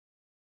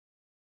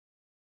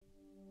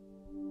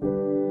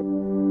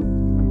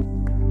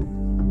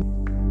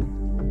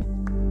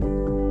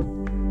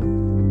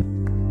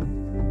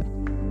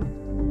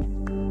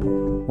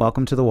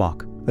Welcome to The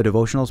Walk, a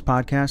devotionals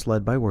podcast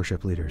led by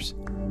worship leaders.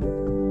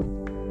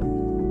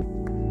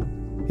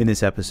 In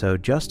this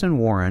episode, Justin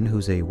Warren,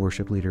 who's a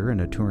worship leader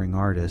and a touring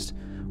artist,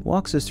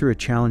 walks us through a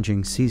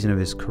challenging season of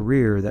his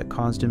career that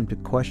caused him to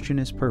question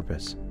his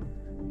purpose.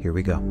 Here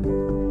we go.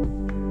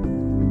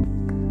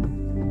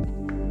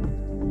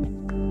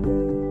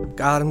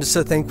 God, I'm just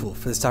so thankful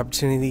for this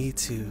opportunity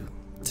to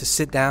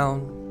sit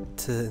down,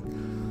 to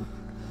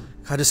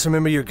God, just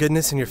remember your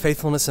goodness and your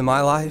faithfulness in my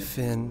life.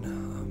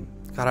 And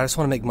God, I just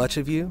want to make much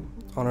of you.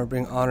 I want to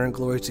bring honor and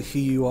glory to who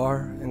you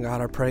are. And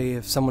God, I pray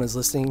if someone is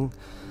listening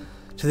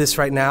to this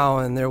right now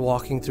and they're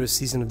walking through a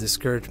season of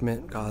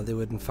discouragement, God, they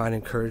would find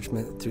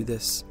encouragement through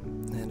this.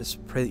 And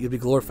just pray that you'd be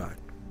glorified.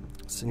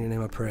 It's in your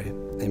name I pray.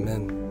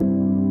 Amen.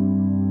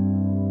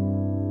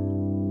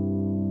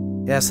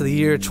 Yeah, so the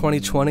year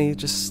 2020,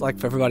 just like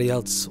for everybody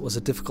else, was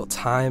a difficult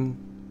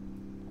time.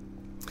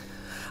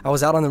 I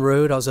was out on the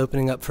road. I was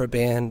opening up for a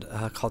band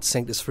called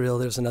Sanctus Real.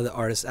 There was another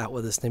artist out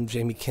with us named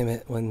Jamie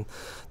Kimmett when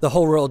the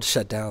whole world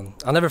shut down.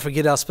 I'll never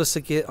forget, I was supposed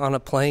to get on a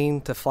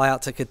plane to fly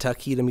out to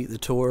Kentucky to meet the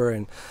tour,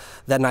 and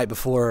that night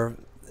before,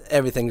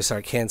 everything just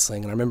started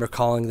canceling. And I remember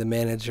calling the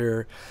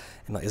manager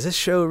and like, is this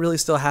show really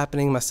still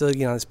happening? Am I still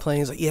getting on this plane?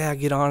 He's like, yeah,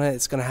 get on it.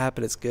 It's going to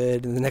happen. It's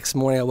good. And the next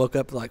morning I woke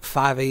up at like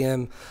 5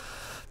 a.m.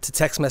 to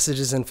text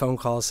messages and phone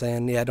calls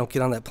saying, yeah, don't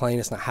get on that plane,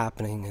 it's not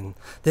happening. And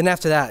then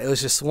after that, it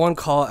was just one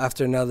call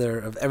after another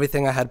of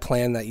everything I had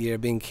planned that year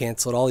being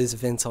canceled. All these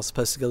events I was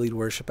supposed to go lead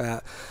worship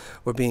at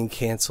were being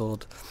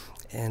canceled.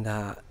 And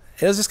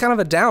it was just kind of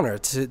a downer,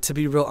 to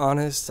be real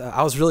honest.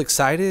 I was really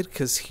excited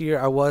because here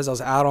I was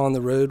out on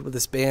the road with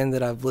this band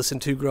that I've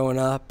listened to growing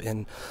up,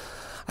 and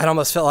I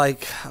almost felt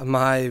like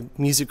my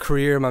music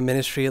career, my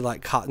ministry had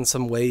like caught in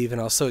some wave, and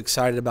I was so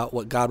excited about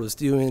what God was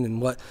doing and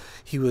what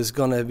he was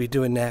going to be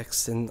doing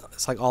next. And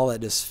it's like all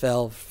that just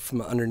fell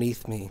from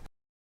underneath me.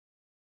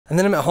 And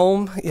then I'm at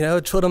home,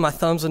 twiddling my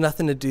thumbs with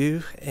nothing to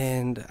do.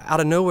 And out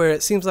of nowhere,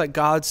 it seems like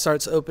God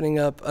starts opening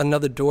up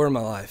another door in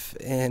my life.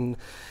 And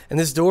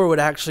this door would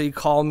actually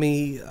call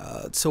me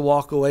to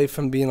walk away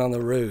from being on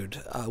the road,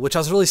 which I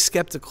was really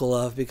skeptical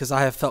of because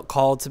I have felt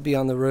called to be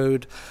on the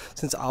road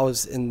since I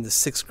was in the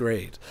 6th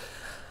grade.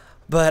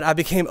 But I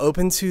became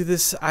open to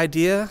this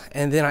idea,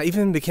 and then I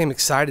even became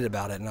excited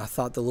about it, and I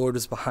thought the Lord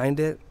was behind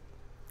it.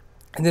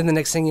 And then the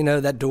next thing you know,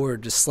 that door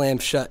just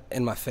slammed shut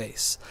in my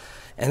face.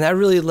 And that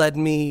really led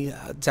me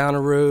down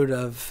a road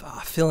of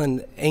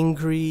feeling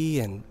angry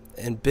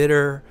and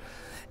bitter.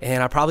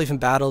 And I probably even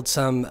battled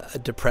some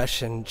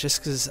depression just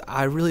because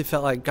I really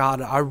felt like,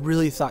 God, I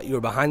really thought you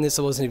were behind this.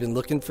 I wasn't even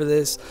looking for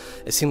this.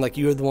 It seemed like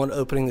you were the one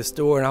opening this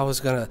door, and I was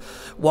going to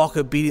walk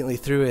obediently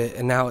through it,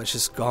 and now it's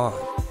just gone.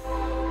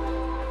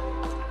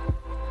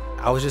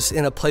 I was just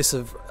in a place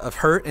of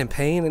hurt and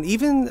pain, and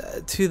even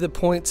to the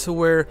point to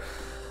where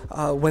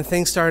when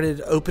things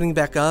started opening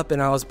back up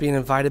and I was being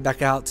invited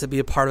back out to be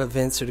a part of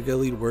events or to go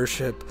lead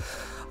worship,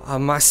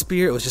 my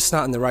spirit was just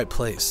not in the right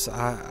place.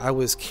 I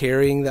was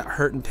carrying that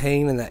hurt and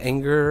pain and that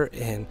anger,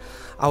 and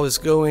I was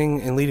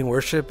going and leading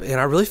worship, and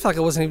I really felt like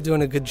I wasn't even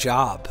doing a good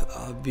job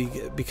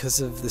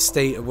because of the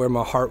state of where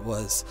my heart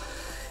was.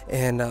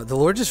 And the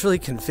Lord just really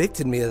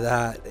convicted me of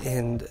that.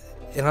 And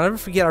I'll never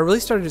forget, I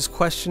really started just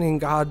questioning,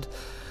 God,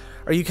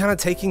 are you kind of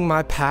taking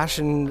my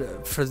passion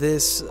for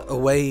this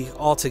away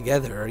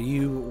altogether? Are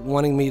you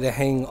wanting me to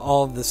hang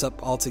all of this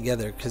up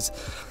altogether? Because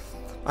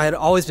I had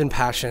always been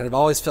passionate. I've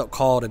always felt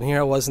called. And here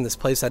I was in this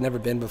place I'd never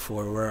been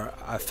before where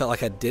I felt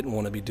like I didn't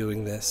want to be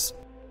doing this.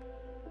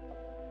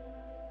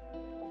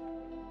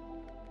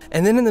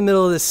 And then in the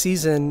middle of this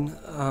season,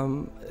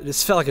 it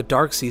just felt like a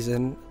dark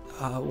season.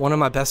 One of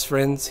my best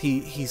friends,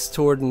 he's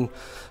toured and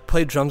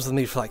played drums with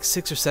me for like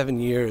 6 or 7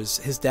 years.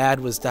 His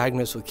dad was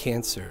diagnosed with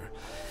cancer.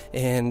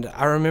 And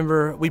I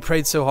remember we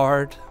prayed so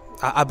hard.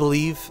 I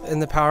believe in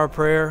the power of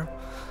prayer.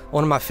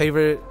 One of my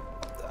favorite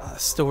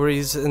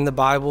stories in the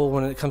Bible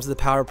when it comes to the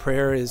power of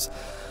prayer is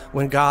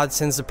when God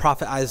sends the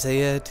prophet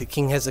Isaiah to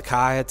King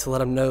Hezekiah to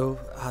let him know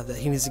that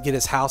he needs to get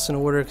his house in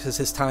order because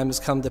his time has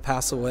come to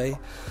pass away.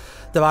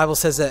 The Bible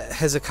says that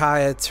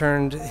Hezekiah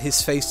turned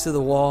his face to the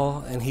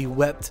wall and he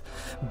wept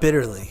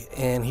bitterly,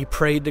 and he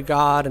prayed to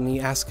God and he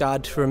asked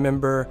God to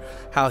remember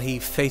how he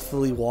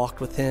faithfully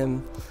walked with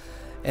him.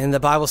 And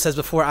the Bible says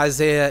before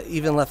Isaiah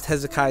even left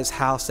Hezekiah's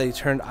house that he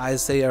turned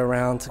Isaiah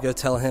around to go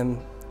tell him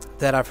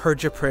that I've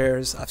heard your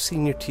prayers, I've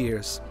seen your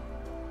tears,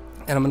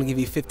 and I'm going to give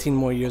you 15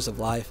 more years of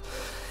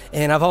life.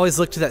 And I've always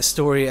looked to that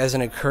story as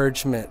an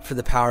encouragement for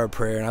the power of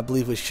prayer, and I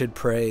believe we should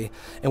pray.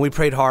 And we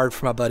prayed hard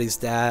for my buddy's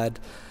dad.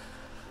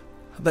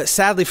 But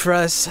sadly for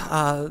us,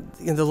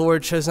 the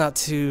Lord chose not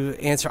to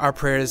answer our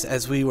prayers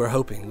as we were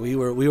hoping. We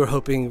were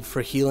hoping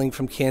for healing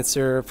from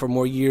cancer, for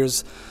more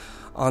years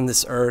on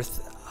this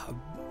earth.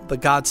 But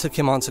God took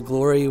him on to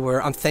glory,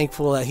 where I'm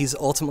thankful that he's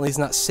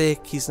not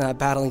sick, he's not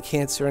battling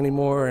cancer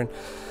anymore, and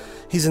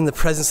he's in the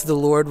presence of the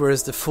Lord where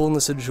is the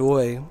fullness of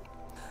joy.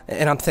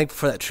 And I'm thankful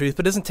for that truth,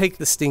 but it doesn't take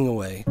the sting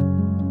away.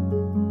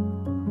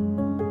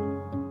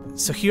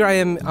 So here I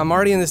am, I'm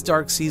already in this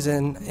dark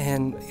season,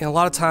 and a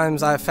lot of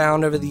times I've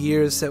found over the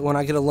years that when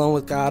I get alone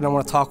with God and I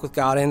want to talk with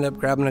God, I end up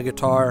grabbing a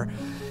guitar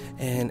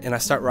and I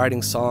start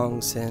writing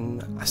songs.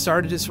 And I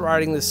started just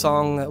writing this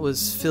song that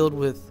was filled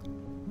with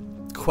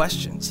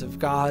questions of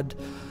God.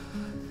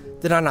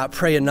 Did I not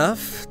pray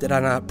enough? Did I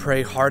not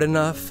pray hard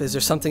enough? Is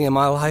there something in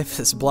my life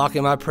that's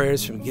blocking my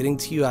prayers from getting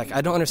to you?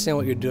 I don't understand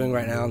what you're doing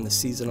right now in this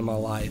season of my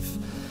life.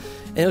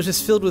 And it was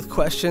just filled with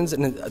questions,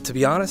 and to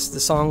be honest, the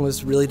song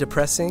was really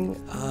depressing,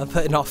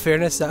 but in all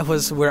fairness, that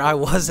was where I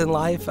was in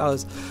life. I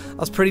was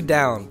pretty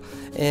down,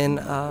 and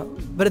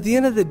but at the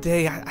end of the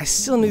day, I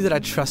still knew that I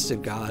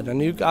trusted God. I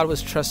knew God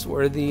was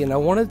trustworthy, and I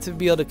wanted to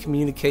be able to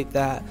communicate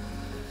that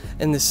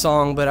in this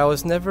song, but I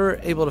was never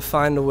able to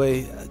find a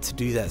way to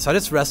do that. So I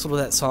just wrestled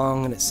with that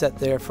song, and it sat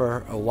there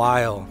for a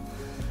while.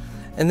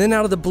 And then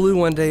out of the blue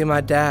one day, my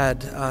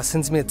dad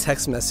sends me a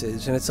text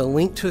message, and it's a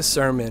link to a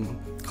sermon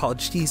called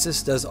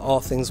Jesus Does All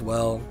Things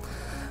Well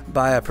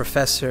by a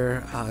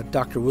professor.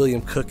 Dr.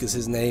 William Cook is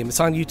his name. It's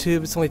on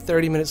YouTube. It's only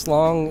 30 minutes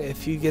long.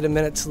 If you get a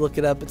minute to look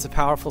it up, it's a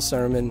powerful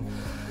sermon.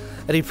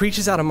 And he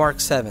preaches out of Mark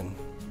 7.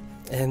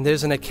 And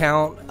there's an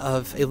account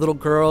of a little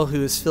girl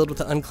who is filled with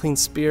an unclean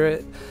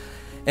spirit,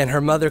 and her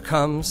mother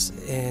comes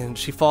and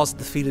she falls at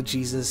the feet of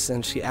Jesus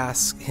and she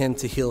asks him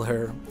to heal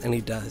her, and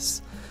he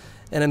does.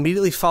 And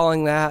immediately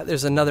following that,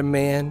 there's another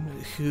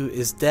man who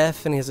is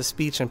deaf and he has a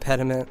speech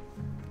impediment.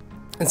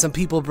 And some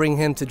people bring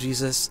him to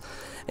Jesus,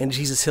 and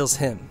Jesus heals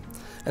him.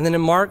 And then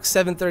in Mark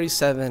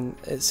 7:37,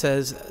 it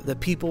says, the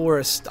people were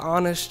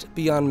astonished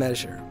beyond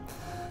measure.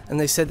 And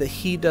they said that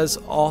he does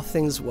all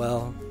things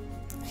well.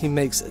 He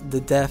makes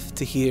the deaf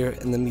to hear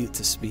and the mute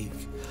to speak.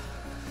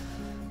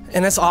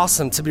 And it's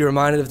awesome to be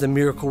reminded of the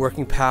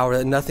miracle-working power,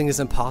 that nothing is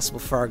impossible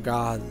for our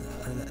God,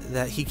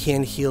 that he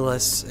can heal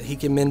us, he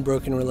can mend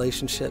broken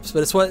relationships.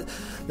 But it's what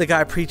the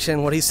guy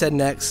preaching, what he said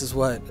next is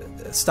what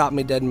stopped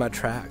me dead in my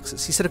tracks.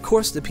 He said, of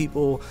course the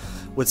people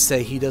would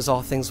say he does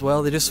all things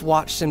well. They just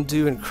watched him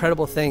do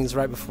incredible things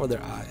right before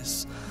their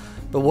eyes.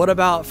 But what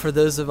about for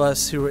those of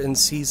us who are in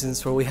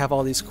seasons where we have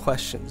all these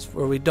questions,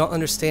 where we don't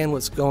understand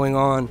what's going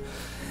on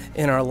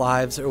in our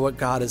lives or what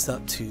God is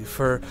up to?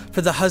 For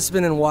the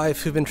husband and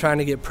wife who've been trying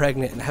to get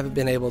pregnant and haven't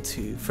been able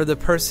to. For the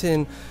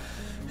person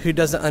who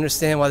doesn't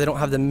understand why they don't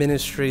have the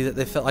ministry that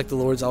they felt like the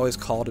Lord's always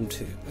called them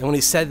to. And when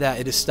he said that,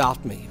 it just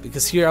stopped me,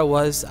 because here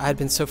I had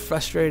been so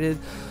frustrated,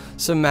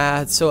 so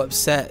mad, so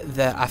upset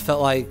that I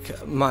felt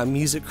like my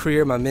music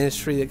career, my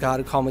ministry that God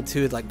had called me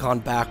to had gone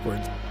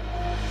backwards.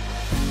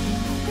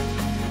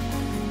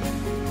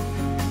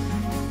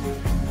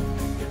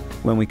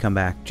 When we come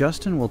back,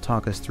 Justin will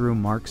talk us through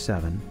Mark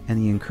 7 and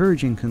the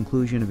encouraging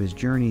conclusion of his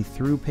journey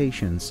through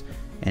patience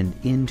and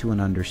into an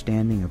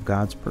understanding of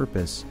God's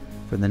purpose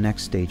for the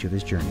next stage of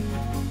his journey.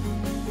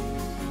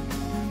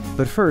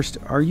 But first,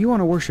 are you on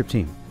a worship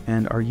team?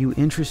 And are you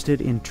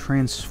interested in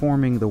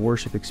transforming the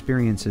worship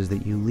experiences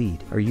that you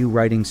lead? Are you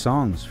writing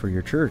songs for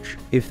your church?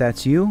 If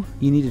that's you,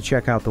 you need to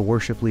check out the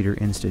Worship Leader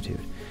Institute.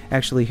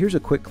 Actually, here's a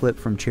quick clip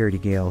from Charity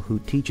Gale, who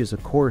teaches a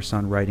course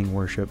on writing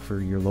worship for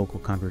your local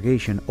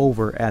congregation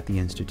over at the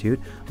Institute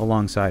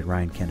alongside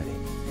Ryan Kennedy.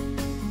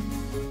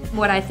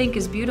 What I think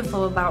is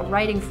beautiful about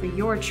writing for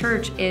your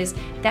church is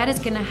that is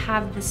going to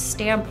have the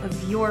stamp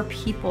of your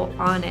people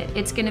on it.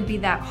 It's going to be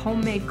that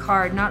homemade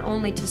card, not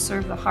only to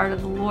serve the heart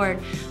of the Lord,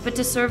 but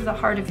to serve the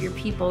heart of your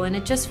people. And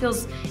it just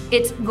feels,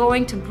 it's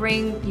going to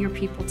bring your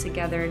people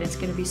together, and it's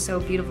going to be so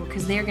beautiful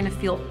because they're going to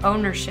feel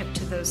ownership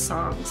to those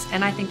songs.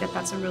 And I think that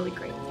that's a really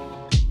great thing.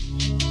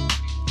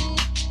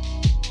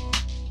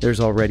 There's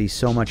already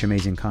so much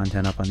amazing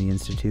content up on the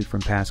Institute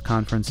from past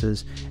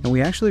conferences, and we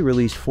actually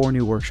release 4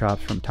 new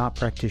workshops from top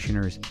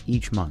practitioners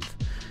each month.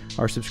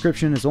 Our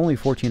subscription is only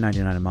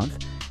 $14.99 a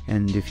month,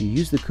 and if you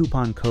use the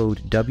coupon code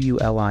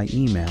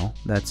WLIEmail,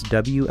 that's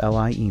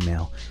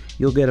WLIEmail,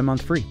 you'll get a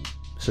month free.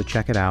 So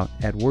check it out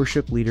at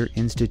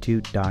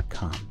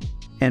worshipleaderinstitute.com.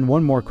 And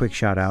one more quick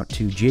shout out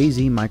to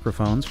Jay-Z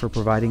Microphones for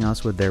providing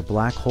us with their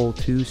Black Hole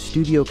 2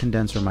 studio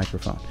condenser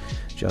microphone.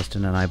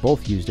 Justin and I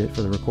both used it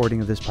for the recording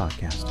of this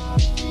podcast.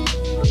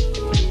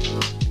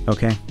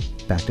 Okay,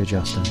 back to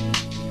Justin.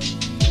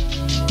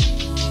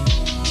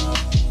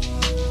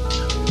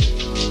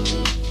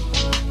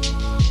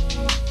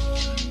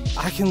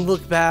 I can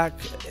look back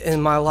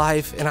in my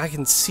life and I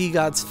can see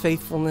God's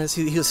faithfulness.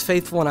 He was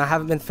faithful and I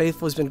haven't been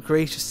faithful. He's been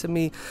gracious to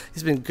me.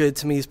 He's been good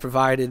to me. He's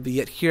provided. But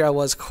yet here I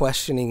was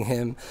questioning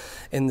him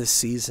in this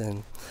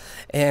season.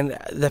 And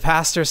the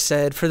pastor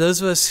said, for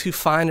those of us who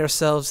find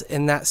ourselves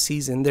in that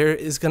season, there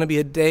is going to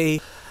be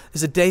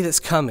there's a day that's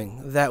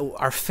coming that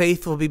our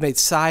faith will be made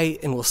sight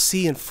and we'll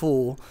see in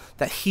full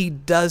that he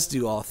does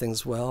do all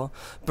things well.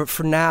 But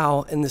for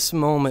now, in this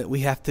moment, we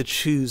have to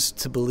choose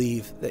to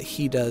believe that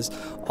he does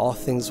all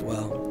things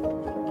well.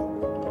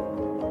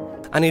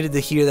 I needed to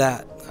hear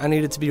that. I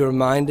needed to be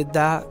reminded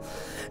that.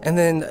 And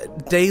then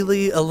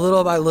daily, a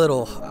little by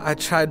little, I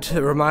tried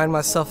to remind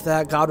myself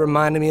that. God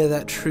reminded me of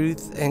that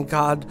truth, and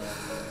God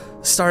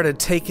started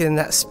taking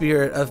that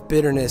spirit of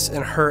bitterness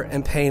and hurt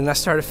and pain, and I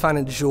started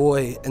finding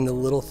joy in the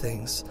little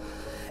things.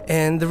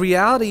 And the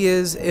reality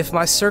is, if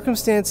my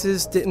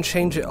circumstances didn't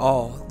change at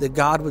all, that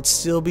God would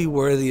still be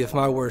worthy of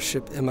my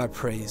worship and my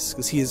praise,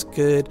 because he is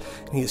good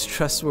and he is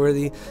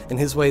trustworthy and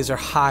his ways are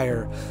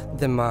higher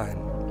than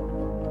mine.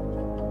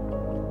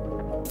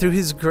 Through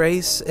his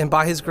grace and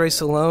by his grace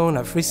alone,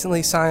 I've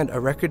recently signed a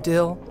record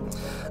deal.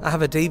 I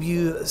have a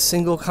debut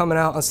single coming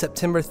out on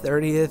September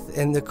 30th,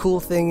 and the cool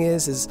thing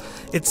is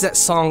it's that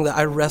song that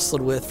I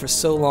wrestled with for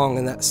so long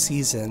in that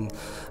season.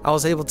 I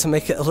was able to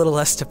make it a little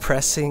less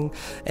depressing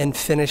and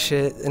finish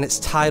it, and it's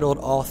titled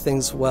All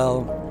Things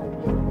Well.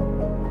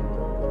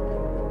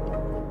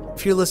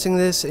 If you're listening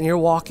to this and you're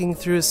walking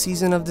through a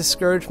season of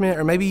discouragement,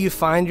 or maybe you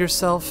find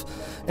yourself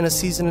in a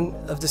season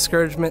of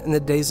discouragement in the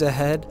days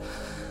ahead,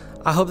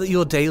 I hope that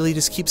you'll daily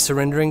just keep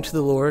surrendering to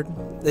the Lord,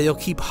 that you'll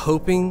keep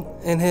hoping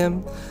in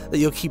him, that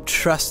you'll keep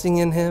trusting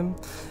in him,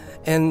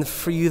 and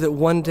for you that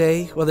one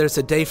day, whether it's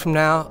a day from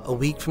now, a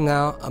week from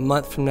now, a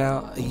month from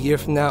now, a year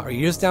from now, or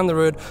years down the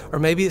road, or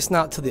maybe it's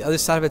not to the other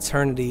side of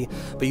eternity,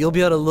 but you'll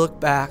be able to look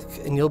back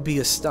and you'll be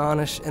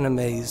astonished and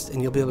amazed,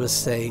 and you'll be able to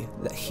say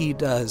that he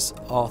does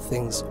all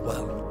things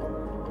well.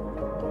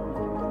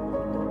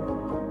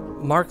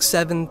 Mark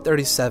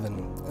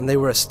 7:37. And they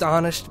were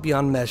astonished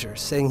beyond measure,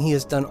 saying, he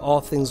has done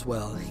all things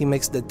well. He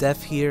makes the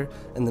deaf hear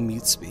and the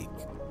mute speak.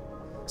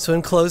 So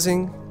in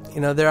closing,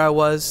 there I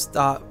was,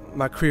 thought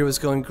my career was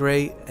going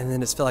great, and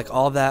then it felt like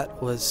all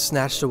that was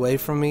snatched away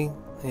from me.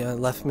 It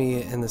left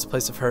me in this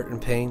place of hurt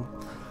and pain.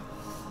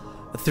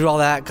 But through all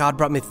that, God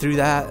brought me through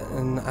that,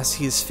 and I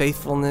see his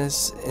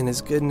faithfulness and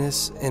his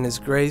goodness and his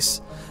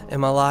grace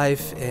in my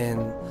life,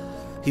 and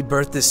he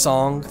birthed this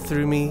song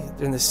through me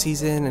during this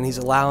season, and he's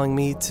allowing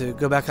me to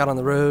go back out on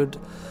the road,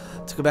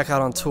 to go back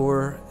out on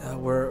tour,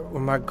 where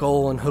my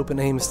goal and hope and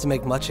aim is to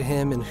make much of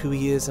him and who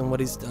he is and what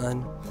he's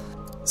done.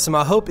 So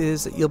my hope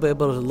is that you'll be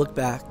able to look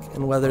back,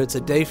 and whether it's a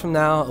day from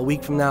now, a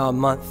week from now, a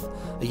month,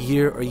 a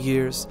year or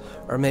years,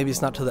 or maybe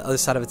it's not to the other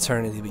side of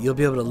eternity, but you'll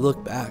be able to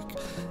look back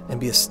and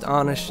be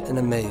astonished and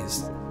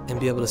amazed and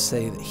be able to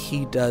say that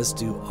he does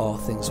do all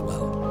things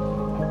well.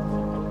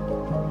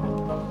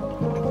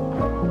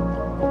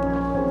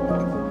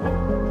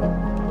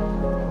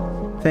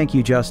 Thank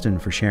you, Justin,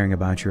 for sharing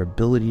about your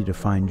ability to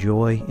find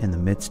joy in the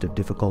midst of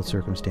difficult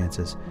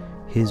circumstances.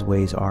 His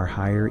ways are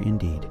higher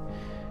indeed.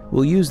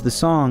 We'll use the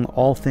song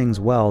All Things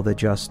Well that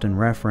Justin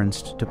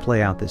referenced to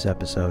play out this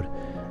episode.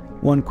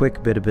 One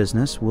quick bit of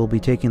business. We'll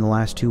be taking the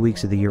last 2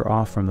 weeks of the year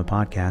off from the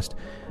podcast,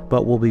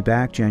 but we'll be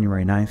back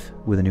January 9th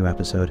with a new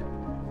episode.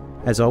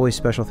 As always,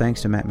 special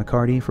thanks to Matt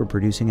McCarty for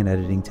producing and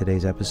editing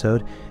today's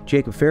episode.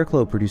 Jacob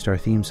Fairclough produced our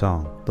theme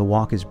song. The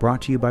Walk is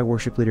brought to you by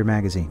Worship Leader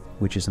Magazine,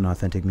 which is an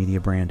authentic media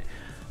brand.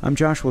 I'm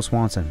Joshua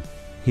Swanson.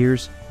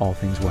 Here's All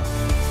Things Well.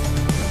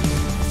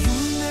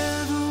 You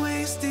never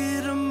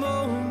wasted a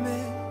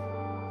moment.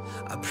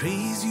 I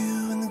praise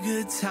you in the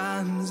good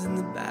times and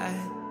the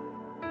bad.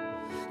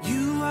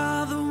 You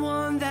are the